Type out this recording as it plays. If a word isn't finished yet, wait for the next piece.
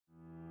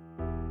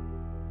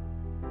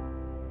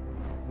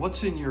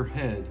what's in your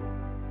head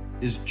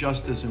is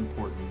just as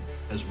important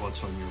as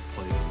what's on your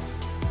plate.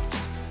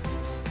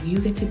 You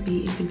get to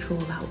be in control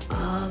of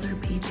how other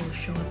people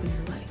show up in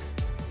your life.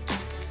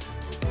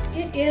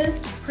 It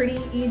is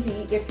pretty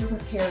easy if you're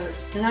prepared,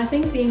 and I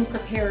think being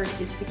prepared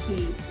is the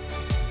key.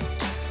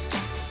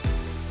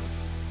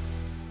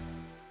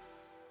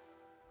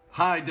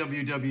 Hi,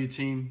 WW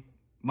team.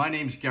 My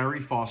name's Gary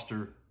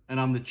Foster, and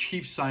I'm the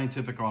Chief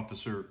Scientific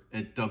Officer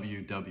at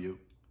WW.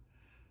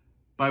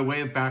 By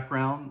way of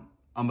background,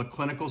 I'm a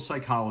clinical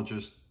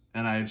psychologist,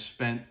 and I have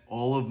spent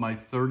all of my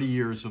 30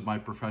 years of my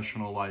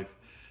professional life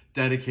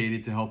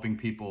dedicated to helping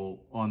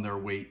people on their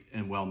weight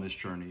and wellness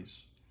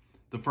journeys.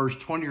 The first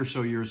 20 or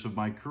so years of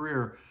my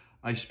career,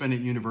 I spent at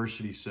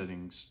university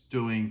settings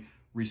doing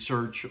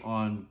research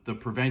on the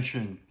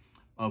prevention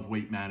of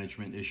weight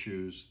management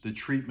issues, the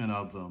treatment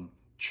of them,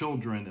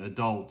 children,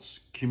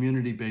 adults,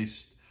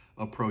 community-based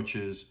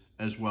approaches,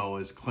 as well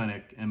as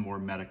clinic and more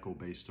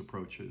medical-based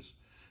approaches.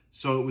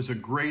 So it was a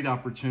great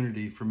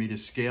opportunity for me to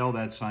scale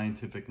that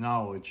scientific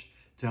knowledge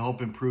to help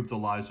improve the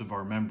lives of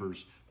our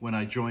members when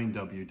I joined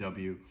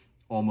WW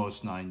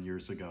almost 9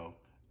 years ago.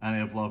 And I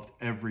have loved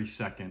every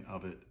second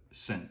of it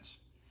since.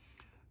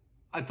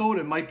 I thought what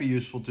it might be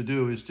useful to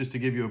do is just to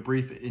give you a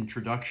brief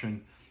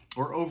introduction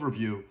or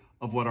overview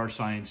of what our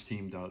science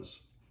team does.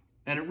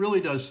 And it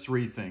really does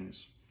three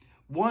things.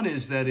 One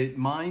is that it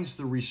mines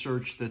the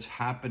research that's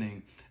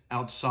happening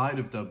outside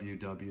of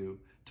WW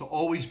to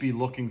always be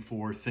looking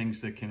for things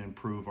that can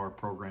improve our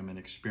program and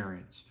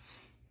experience.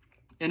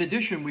 In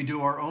addition, we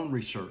do our own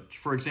research.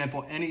 For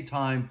example,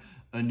 anytime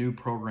a new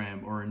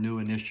program or a new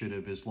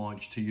initiative is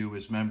launched to you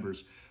as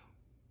members,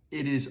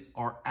 it is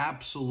our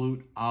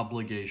absolute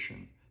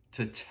obligation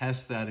to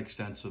test that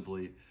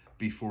extensively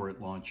before it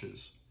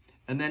launches.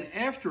 And then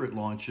after it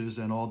launches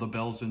and all the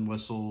bells and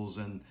whistles,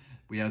 and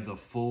we have the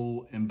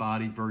full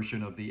embodied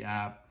version of the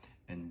app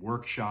and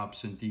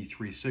workshops in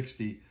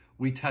D360,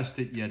 we test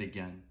it yet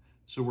again.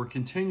 So we're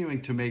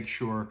continuing to make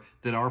sure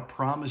that our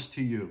promise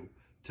to you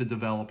to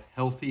develop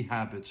healthy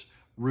habits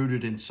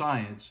rooted in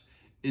science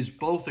is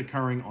both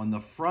occurring on the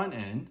front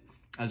end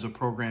as a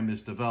program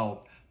is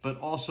developed, but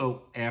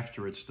also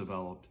after it's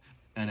developed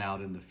and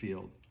out in the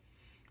field.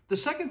 The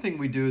second thing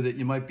we do that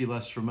you might be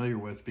less familiar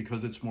with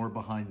because it's more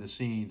behind the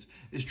scenes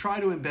is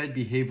try to embed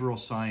behavioral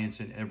science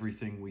in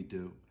everything we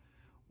do.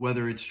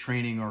 Whether it's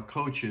training our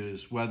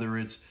coaches, whether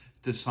it's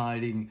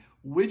deciding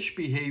which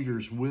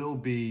behaviors will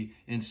be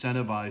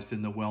incentivized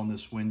in the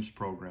Wellness Wins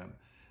program.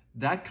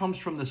 That comes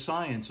from the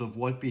science of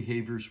what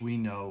behaviors we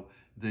know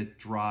that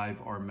drive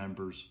our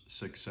members'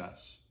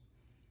 success.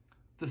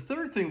 The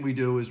third thing we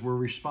do is we're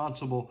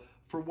responsible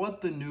for what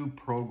the new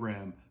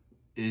program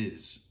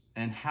is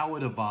and how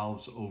it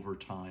evolves over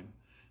time.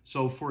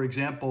 So for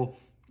example,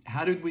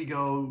 how did we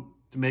go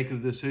to make a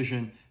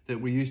decision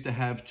that we used to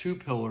have two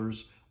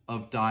pillars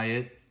of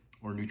diet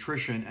or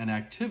nutrition and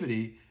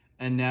activity,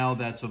 and now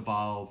that's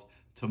evolved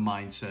to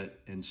mindset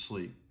and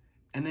sleep?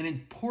 And then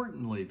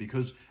importantly,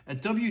 because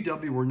at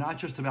WW, we're not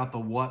just about the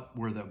what,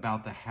 we're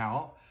about the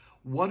how.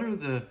 What are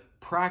the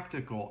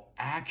practical,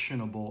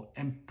 actionable,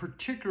 and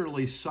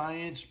particularly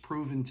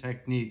science-proven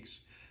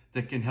techniques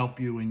that can help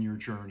you in your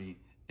journey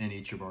in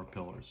each of our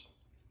pillars?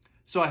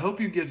 So I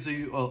hope it gives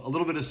you a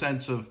little bit of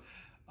sense of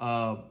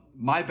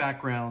my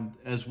background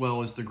as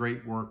well as the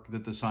great work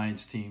that the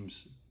science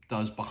teams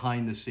does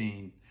behind the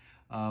scene.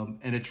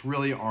 And it's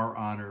really our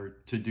honor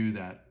to do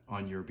that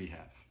on your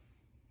behalf.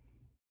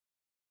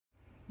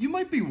 You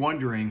might be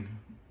wondering,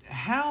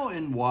 how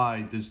and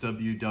why does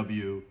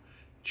WW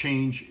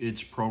change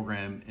its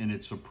program and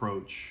its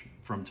approach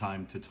from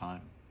time to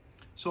time?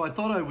 So I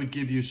thought I would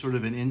give you sort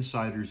of an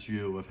insider's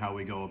view of how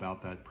we go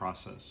about that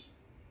process.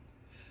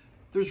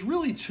 There's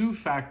really two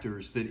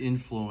factors that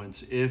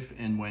influence if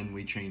and when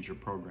we change a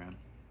program.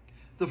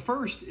 The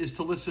first is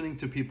to listening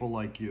to people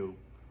like you.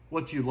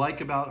 What do you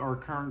like about our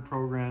current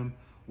program?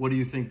 What do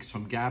you think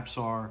some gaps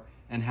are,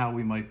 and how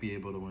we might be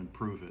able to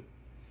improve it?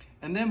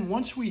 And then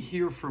once we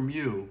hear from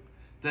you,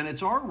 then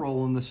it's our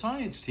role in the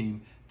science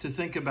team to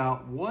think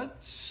about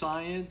what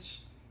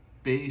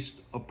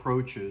science-based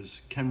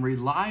approaches can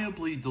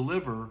reliably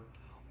deliver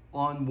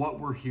on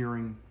what we're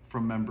hearing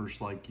from members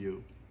like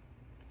you.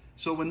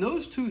 So when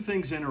those two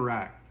things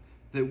interact,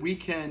 that we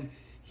can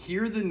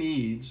hear the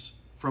needs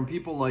from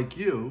people like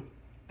you,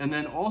 and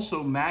then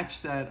also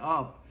match that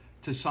up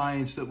to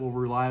science that will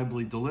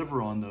reliably deliver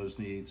on those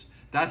needs,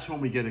 that's when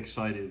we get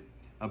excited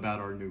about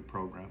our new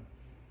program.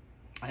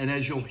 And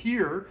as you'll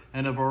hear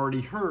and have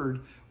already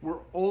heard, we're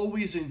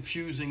always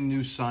infusing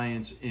new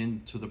science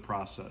into the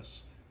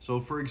process. So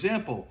for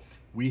example,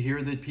 we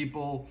hear that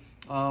people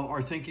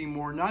are thinking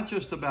more not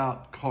just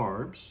about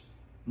carbs,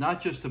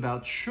 not just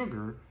about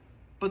sugar,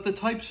 but the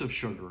types of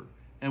sugar,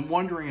 and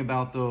wondering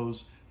about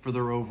those for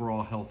their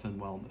overall health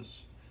and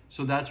wellness.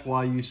 So that's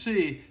why you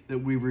see that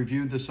we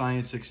reviewed the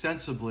science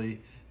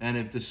extensively and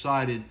have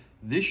decided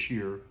this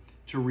year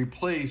to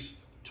replace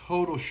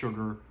total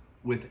sugar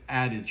with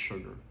added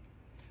sugar.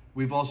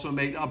 We've also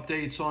made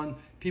updates on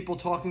people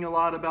talking a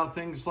lot about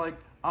things like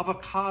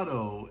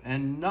avocado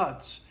and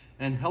nuts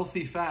and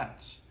healthy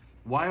fats.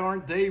 Why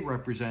aren't they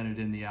represented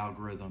in the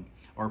algorithm,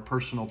 or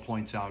personal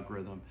points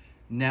algorithm?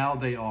 Now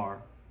they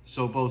are.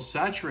 So both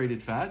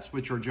saturated fats,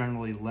 which are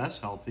generally less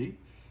healthy,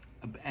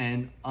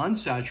 and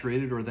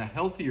unsaturated, or the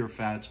healthier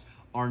fats,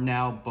 are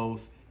now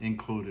both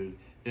included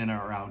in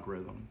our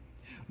algorithm.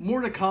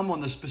 More to come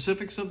on the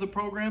specifics of the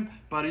program,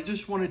 but I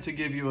just wanted to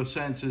give you a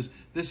sense is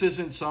this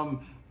isn't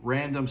some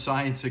random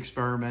science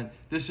experiment.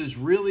 This is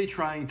really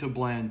trying to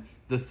blend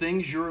the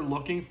things you're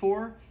looking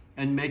for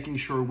and making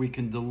sure we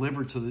can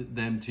deliver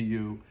them to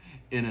you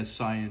in a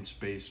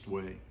science-based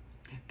way.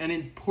 And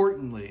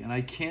importantly, and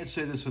I can't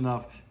say this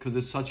enough because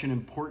it's such an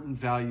important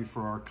value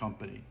for our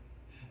company,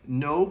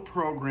 no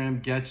program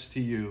gets to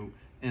you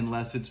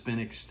unless it's been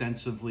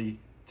extensively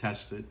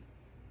tested.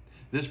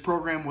 This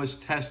program was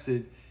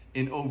tested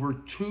in over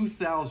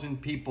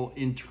 2,000 people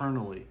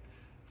internally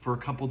for a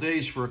couple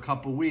days, for a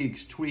couple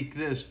weeks, tweak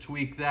this,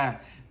 tweak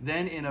that.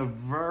 Then in a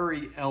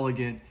very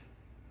elegant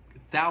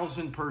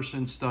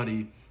 1,000-person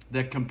study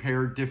that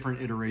compared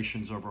different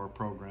iterations of our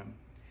program.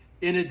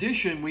 In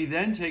addition, we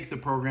then take the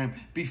program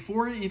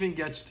before it even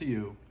gets to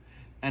you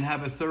and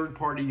have a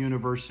third-party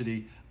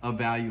university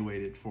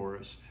evaluate it for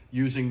us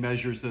using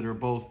measures that are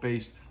both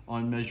based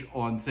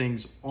on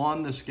things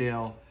on the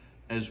scale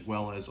as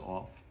well as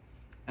off.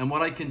 And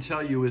what I can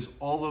tell you is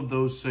all of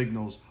those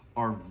signals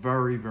are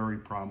very, very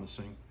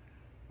promising.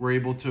 We're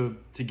able to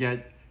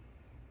get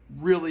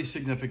really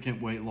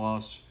significant weight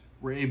loss.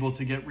 We're able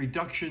to get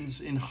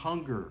reductions in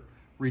hunger,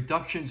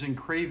 reductions in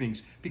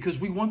cravings, because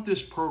we want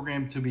this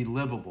program to be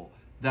livable.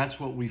 That's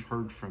what we've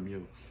heard from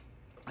you,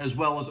 as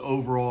well as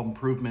overall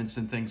improvements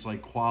in things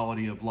like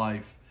quality of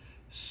life,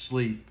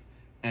 sleep,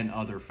 and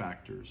other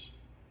factors.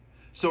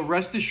 So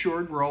rest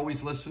assured, we're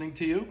always listening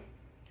to you.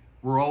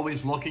 We're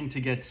always looking to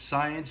get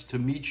science to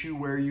meet you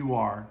where you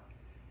are,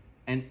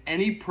 and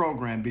any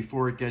program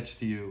before it gets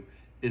to you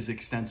is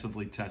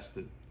extensively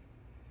tested.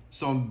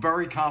 So I'm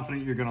very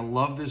confident you're going to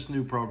love this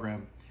new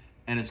program,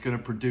 and it's going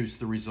to produce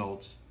the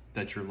results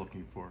that you're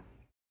looking for.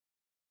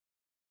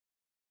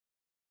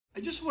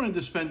 I just wanted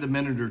to spend a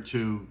minute or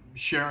two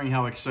sharing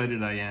how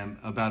excited I am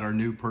about our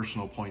new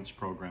Personal Points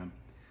program.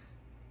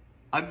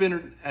 I've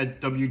been at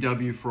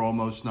WW for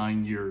almost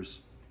 9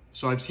 years,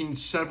 so I've seen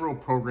several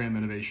program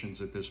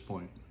innovations at this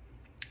point.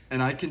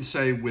 And I can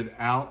say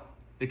without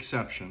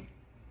exception,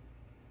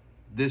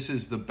 this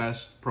is the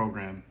best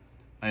program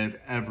I have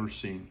ever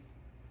seen.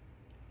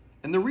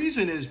 And the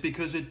reason is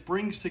because it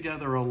brings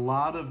together a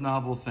lot of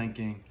novel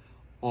thinking,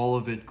 all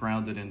of it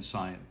grounded in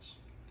science.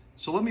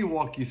 So let me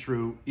walk you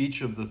through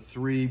each of the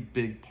 3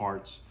 big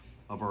parts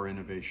of our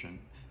innovation.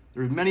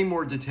 There are many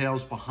more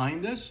details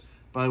behind this,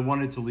 but I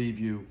wanted to leave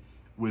you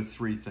with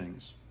 3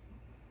 things.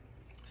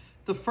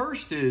 The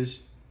first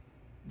is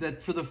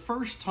that for the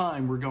first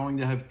time, we're going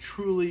to have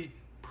truly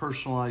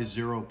personalized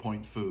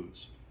 0-point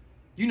foods.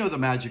 You know the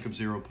magic of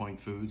 0-point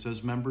foods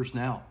as members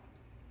now.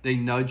 They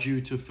nudge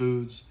you to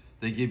foods.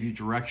 They give you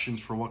directions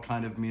for what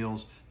kind of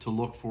meals to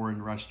look for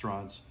in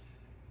restaurants.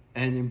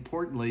 And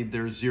importantly,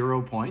 they're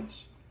 0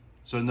 points,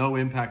 so no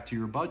impact to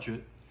your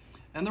budget.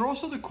 And they're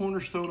also the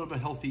cornerstone of a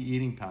healthy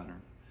eating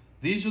pattern.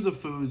 These are the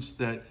foods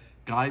that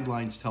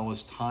guidelines tell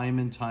us time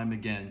and time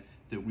again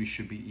that we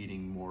should be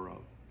eating more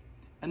of.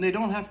 And they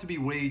don't have to be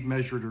weighed,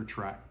 measured, or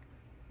tracked.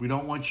 We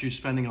don't want you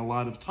spending a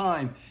lot of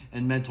time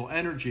and mental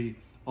energy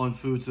on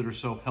foods that are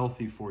so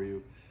healthy for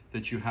you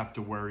that you have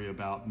to worry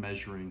about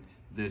measuring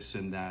this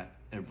and that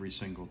every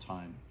single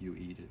time you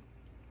eat it.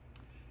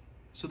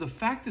 So the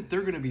fact that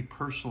they're going to be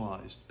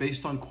personalized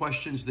based on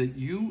questions that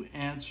you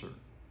answer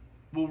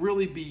will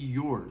really be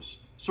yours.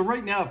 So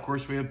right now, of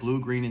course, we have blue,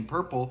 green, and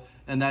purple,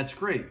 and that's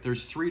great.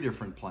 There's 3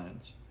 different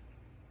plans.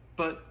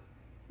 But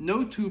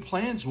no 2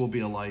 plans will be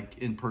alike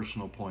in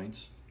Personal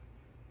Points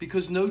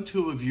because no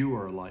 2 of you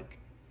are alike.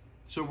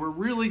 So we're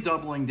really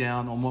doubling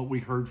down on what we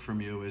heard from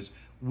you is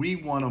we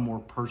want a more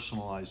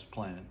personalized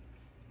plan.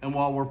 And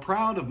while we're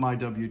proud of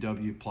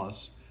MyWW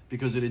Plus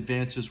because it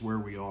advances where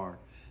we are,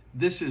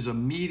 this is a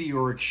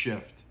meteoric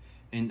shift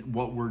in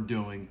what we're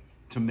doing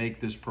to make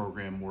this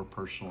program more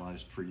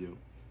personalized for you.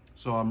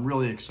 So I'm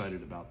really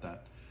excited about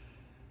that.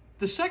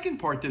 The second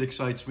part that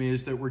excites me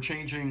is that we're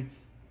changing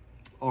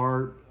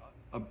our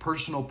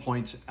Personal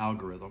Points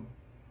algorithm.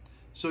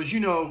 So as you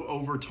know,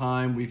 over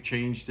time, we've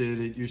changed it.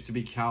 It used to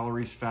be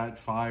calories, fat,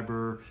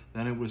 fiber,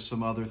 then it was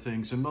some other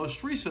things. And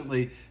most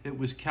recently, it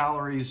was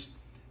calories,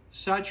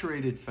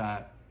 saturated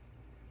fat,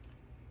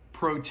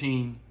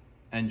 protein,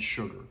 and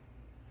sugar.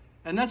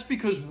 And that's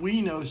because we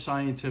know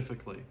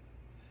scientifically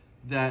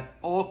that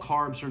all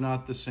carbs are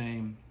not the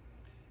same,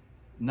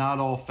 not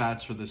all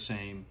fats are the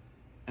same.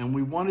 And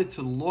we wanted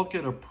to look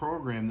at a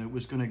program that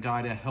was going to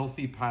guide a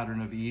healthy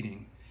pattern of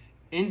eating,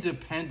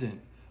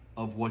 independent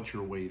of what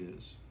your weight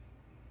is.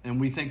 And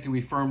we think that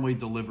we firmly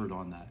delivered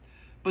on that.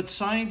 But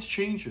science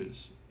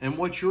changes, and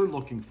what you're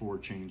looking for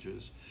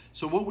changes.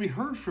 So what we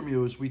heard from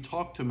you as we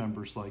talked to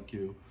members like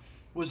you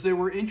was they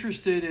were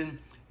interested in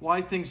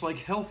why things like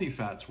healthy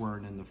fats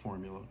weren't in the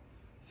formula.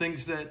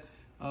 Things that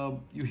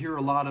you hear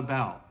a lot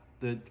about,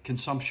 that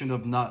consumption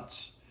of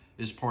nuts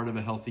is part of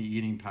a healthy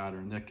eating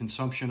pattern, the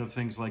consumption of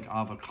things like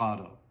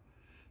avocado.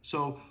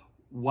 So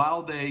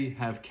while they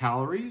have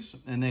calories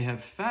and they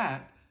have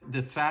fat,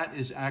 the fat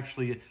is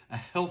actually a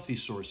healthy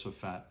source of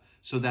fat.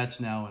 So that's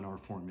now in our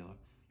formula.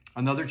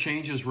 Another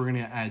change is we're going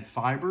to add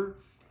fiber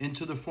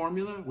into the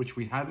formula, which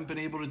we haven't been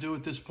able to do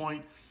at this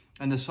point.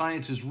 And the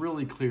science is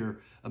really clear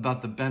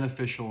about the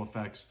beneficial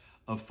effects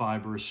of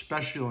fiber,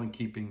 especially on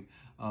keeping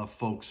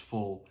folks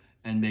full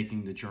and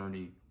making the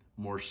journey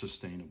more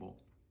sustainable.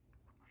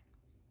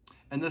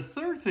 And the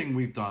third thing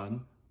we've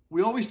done,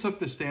 we always took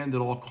the stand that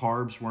all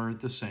carbs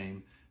weren't the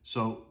same.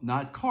 So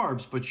not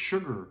carbs, but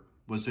sugar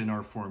was in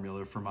our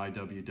formula from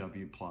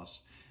IWW+.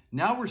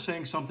 Now we're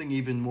saying something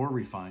even more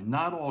refined.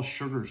 Not all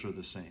sugars are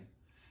the same.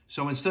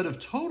 So instead of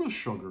total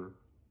sugar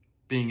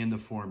being in the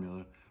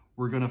formula,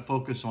 we're going to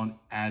focus on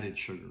added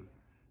sugar.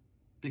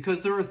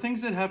 Because there are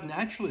things that have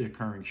naturally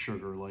occurring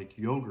sugar, like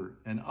yogurt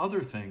and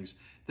other things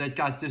that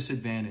got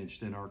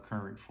disadvantaged in our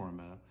current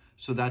formula.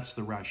 So that's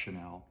the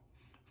rationale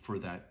for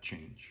that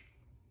change.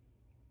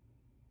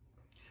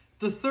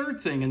 The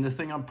third thing, and the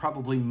thing I'm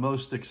probably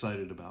most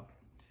excited about,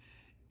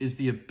 is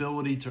the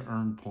ability to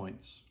earn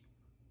points.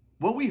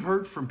 What we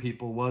heard from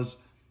people was,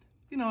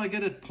 I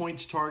get a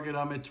points target,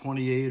 I'm at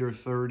 28 or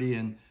 30,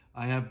 and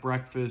I have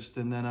breakfast,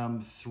 and then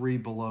I'm 3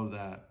 below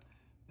that.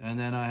 And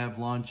then I have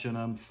lunch, and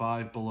I'm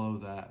 5 below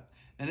that.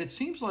 And it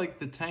seems like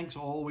the tank's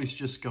always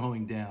just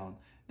going down.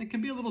 It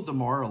can be a little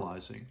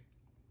demoralizing.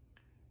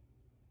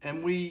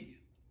 And we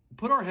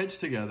put our heads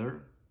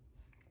together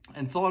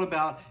and thought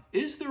about,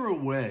 is there a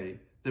way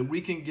that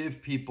we can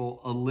give people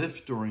a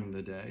lift during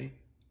the day,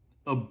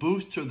 a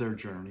boost to their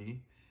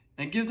journey,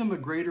 and give them a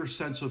greater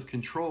sense of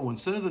control?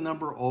 Instead of the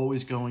number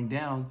always going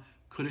down,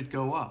 could it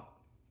go up?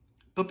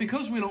 But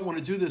because we don't want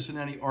to do this in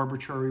any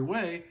arbitrary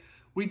way,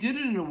 we did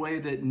it in a way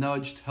that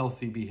nudged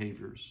healthy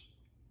behaviors.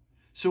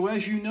 So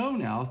as you know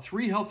now,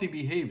 3 healthy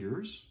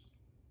behaviors: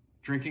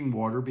 drinking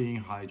water,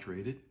 being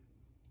hydrated,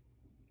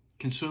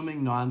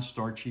 consuming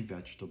non-starchy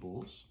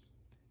vegetables,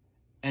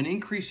 and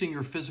increasing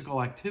your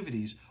physical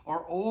activities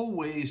are all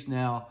ways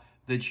now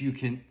that you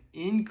can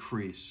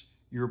increase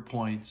your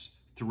points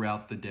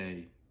throughout the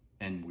day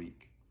and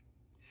week.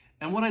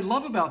 And what I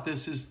love about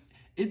this is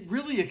it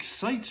really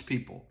excites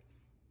people.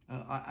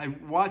 I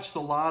watched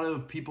a lot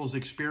of people's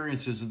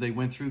experiences as they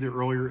went through the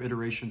earlier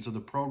iterations of the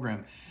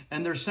program,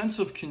 and their sense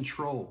of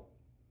control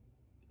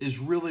is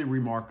really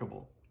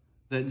remarkable.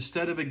 That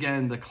instead of,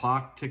 again, the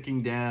clock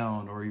ticking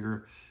down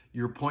or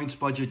your points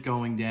budget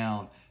going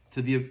down,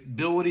 to the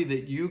ability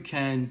that you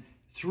can,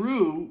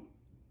 through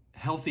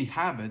healthy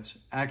habits,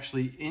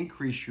 actually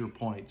increase your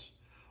points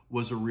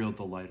was a real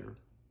delighter.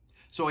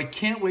 So I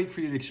can't wait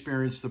for you to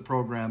experience the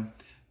program.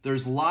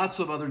 There's lots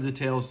of other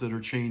details that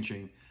are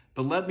changing,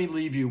 but let me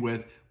leave you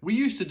with, we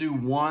used to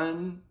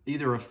do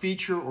either a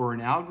feature or an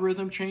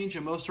algorithm change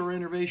in most of our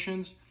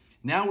innovations.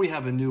 Now we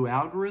have a new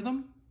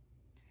algorithm.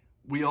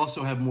 We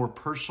also have more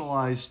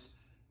personalized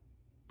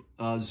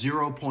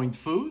 0-point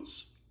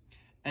foods.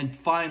 And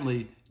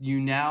finally, you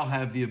now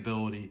have the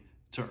ability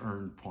to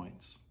earn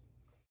points.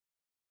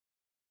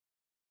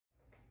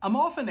 I'm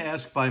often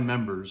asked by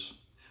members,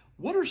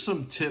 what are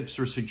some tips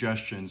or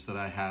suggestions that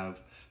I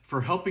have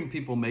for helping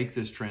people make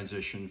this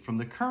transition from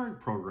the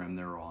current program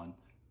they're on,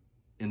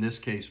 in this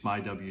case,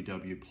 my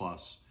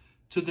WW+,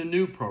 to the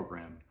new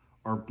program,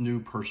 our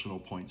new Personal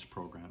Points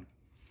program?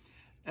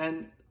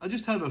 And I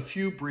just have a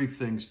few brief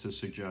things to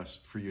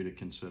suggest for you to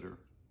consider.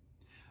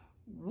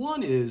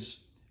 One is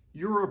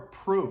your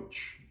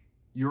approach,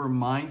 your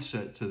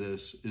mindset to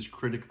this is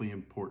critically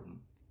important.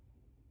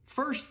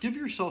 First, give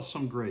yourself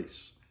some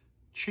grace.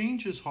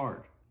 Change is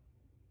hard.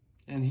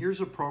 And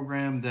here's a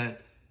program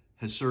that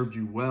has served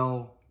you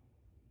well.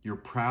 You're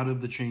proud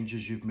of the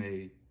changes you've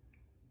made.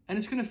 And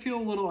it's going to feel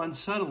a little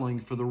unsettling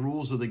for the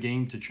rules of the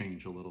game to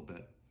change a little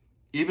bit.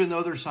 Even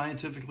though they're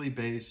scientifically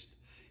based,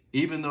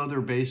 even though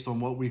they're based on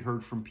what we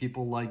heard from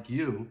people like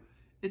you,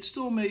 it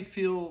still may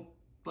feel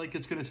like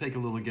it's going to take a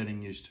little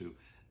getting used to.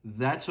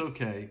 That's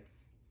okay.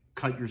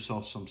 Cut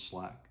yourself some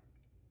slack.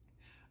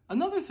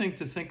 Another thing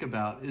to think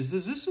about is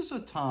this is a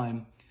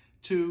time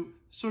to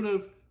sort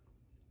of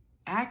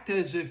act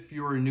as if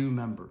you're a new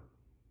member.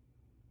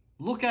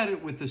 Look at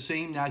it with the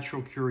same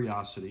natural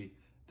curiosity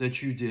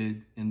that you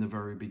did in the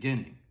very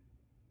beginning.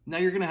 Now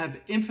you're going to have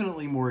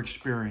infinitely more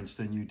experience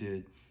than you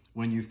did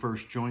when you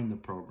first joined the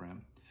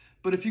program.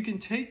 But if you can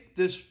take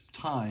this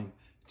time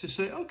to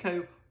say,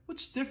 okay,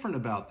 what's different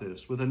about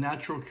this, with a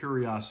natural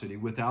curiosity,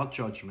 without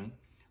judgment,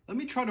 let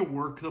me try to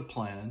work the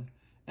plan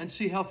and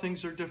see how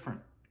things are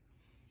different.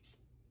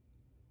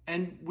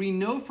 And we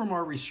know from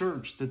our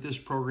research that this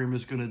program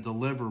is going to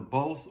deliver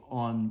both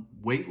on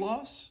weight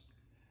loss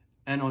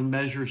and on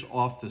measures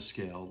off the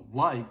scale,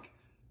 like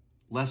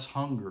less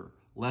hunger,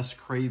 less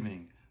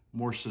craving,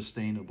 more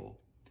sustainable.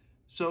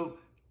 So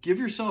give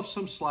yourself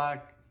some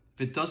slack.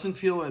 If it doesn't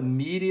feel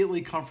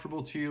immediately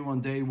comfortable to you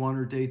on day 1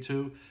 or day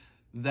 2,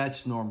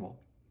 that's normal.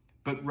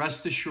 But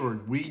rest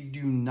assured, we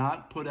do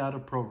not put out a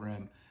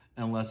program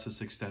unless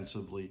it's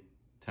extensively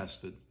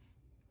tested.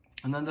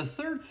 And then the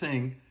third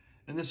thing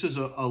and this is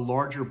a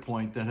larger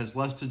point that has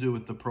less to do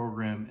with the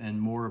program and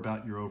more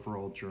about your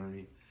overall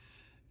journey,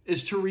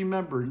 is to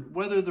remember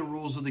whether the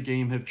rules of the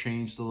game have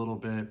changed a little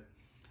bit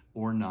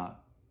or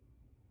not,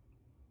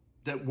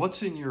 that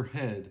what's in your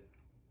head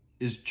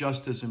is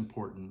just as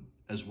important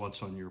as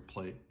what's on your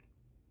plate.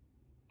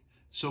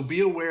 So be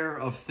aware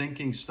of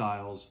thinking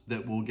styles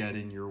that will get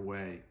in your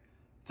way.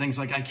 Things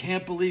like, I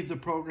can't believe the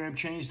program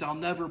changed, I'll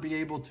never be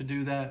able to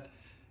do that.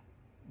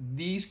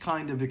 These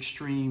kind of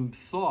extreme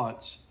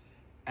thoughts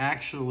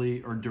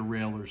actually are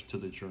derailers to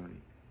the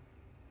journey.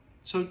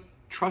 So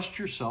trust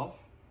yourself,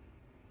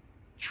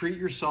 treat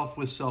yourself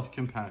with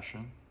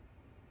self-compassion,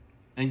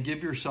 and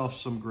give yourself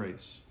some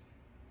grace.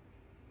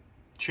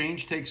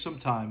 Change takes some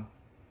time.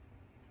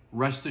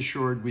 Rest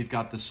assured, we've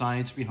got the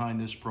science behind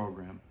this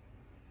program,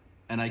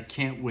 and I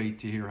can't wait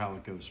to hear how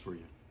it goes for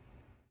you.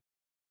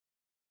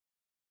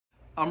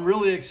 I'm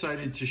really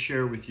excited to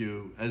share with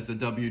you, as the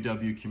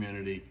WW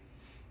community,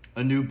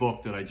 a new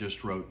book that I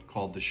just wrote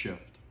called The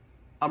Shift.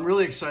 I'm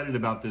really excited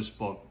about this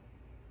book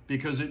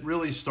because it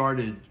really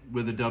started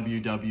with a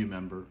WW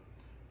member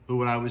who,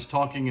 when I was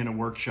talking in a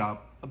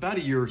workshop about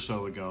a year or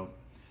so ago,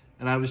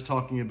 and I was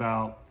talking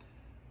about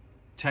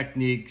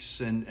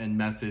techniques and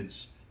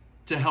methods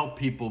to help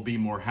people be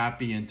more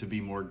happy and to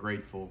be more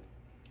grateful.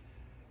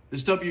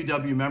 This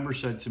WW member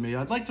said to me,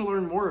 I'd like to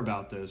learn more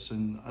about this,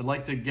 and I'd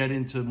like to get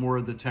into more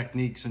of the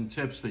techniques and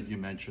tips that you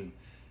mentioned.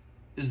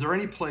 Is there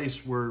any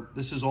place where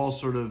this is all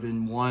sort of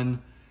in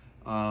one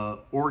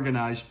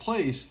organized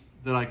place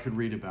that I could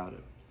read about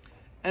it?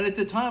 And at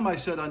the time I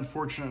said,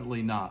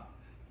 unfortunately not.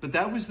 But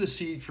that was the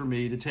seed for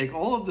me to take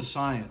all of the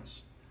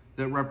science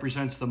that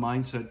represents the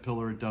mindset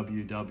pillar at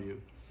WW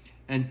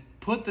and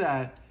put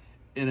that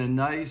in a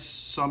nice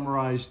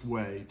summarized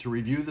way to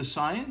review the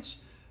science,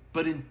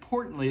 but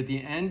importantly, at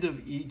the end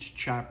of each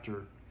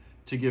chapter,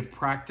 to give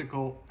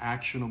practical,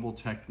 actionable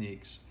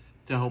techniques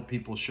to help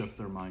people shift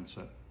their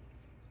mindset.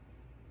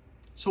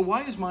 So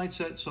why is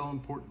mindset so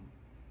important?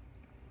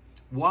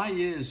 Why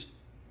is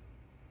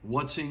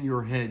what's in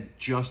your head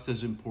just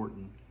as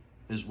important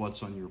as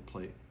what's on your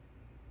plate?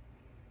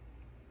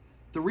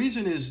 The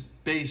reason is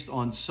based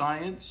on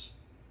science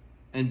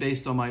and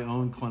based on my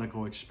own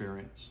clinical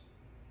experience.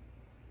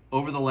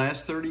 Over the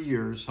last 30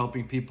 years,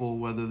 helping people,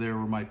 whether they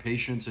were my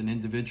patients in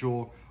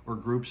individual or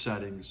group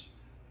settings,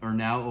 or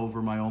now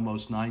over my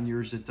almost 9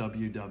 years at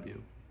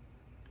WW,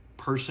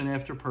 person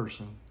after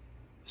person,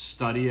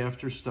 study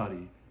after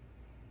study,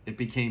 it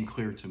became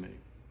clear to me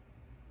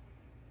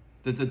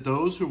that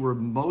those who were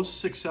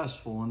most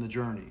successful in the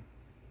journey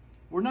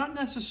were not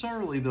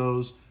necessarily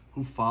those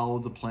who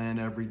followed the plan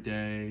every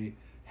day,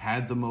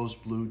 had the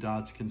most blue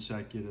dots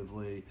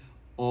consecutively,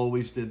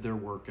 always did their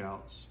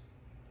workouts.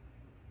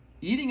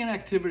 Eating and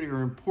activity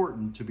are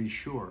important, to be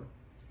sure,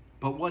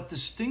 but what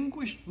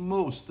distinguished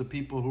most the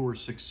people who were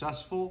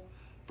successful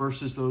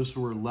versus those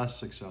who were less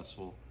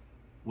successful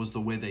was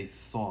the way they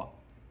thought.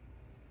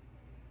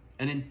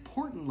 And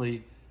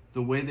importantly,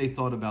 the way they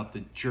thought about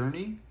the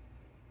journey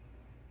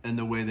and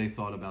the way they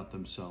thought about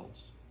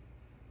themselves.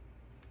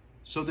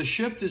 So the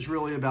shift is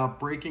really about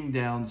breaking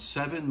down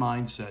 7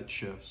 mindset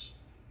shifts.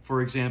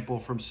 For example,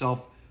 from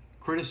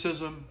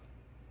self-criticism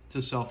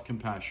to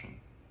self-compassion,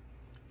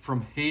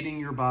 from hating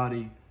your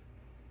body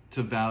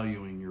to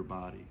valuing your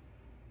body,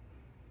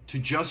 to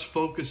just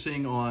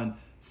focusing on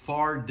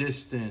far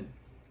distant,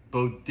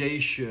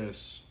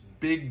 bodacious,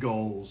 big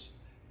goals,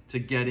 to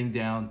getting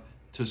down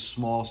to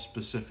small,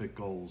 specific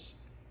goals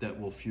that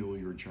will fuel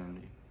your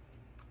journey.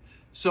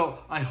 So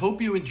I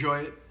hope you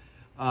enjoy it.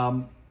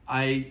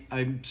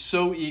 I'm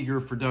so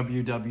eager for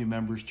WW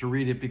members to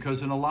read it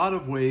because in a lot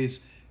of ways,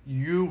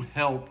 you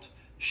helped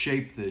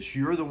shape this.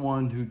 You're the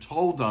one who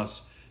told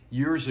us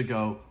years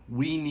ago,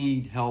 we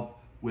need help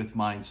with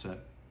mindset.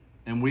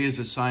 And we as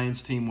a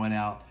science team went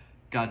out,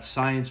 got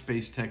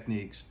science-based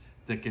techniques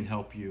that can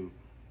help you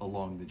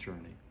along the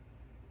journey.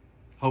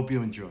 Hope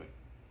you enjoy.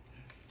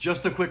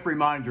 Just a quick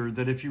reminder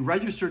that if you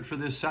registered for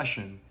this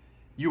session,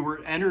 you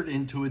were entered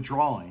into a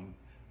drawing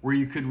where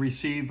you could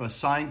receive a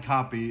signed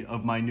copy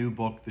of my new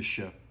book, The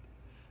Shift.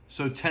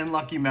 So 10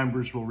 lucky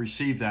members will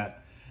receive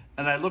that.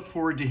 And I look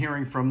forward to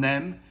hearing from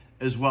them,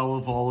 as well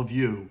as all of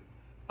you,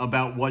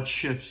 about what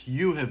shifts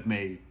you have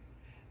made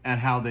and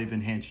how they've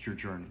enhanced your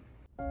journey.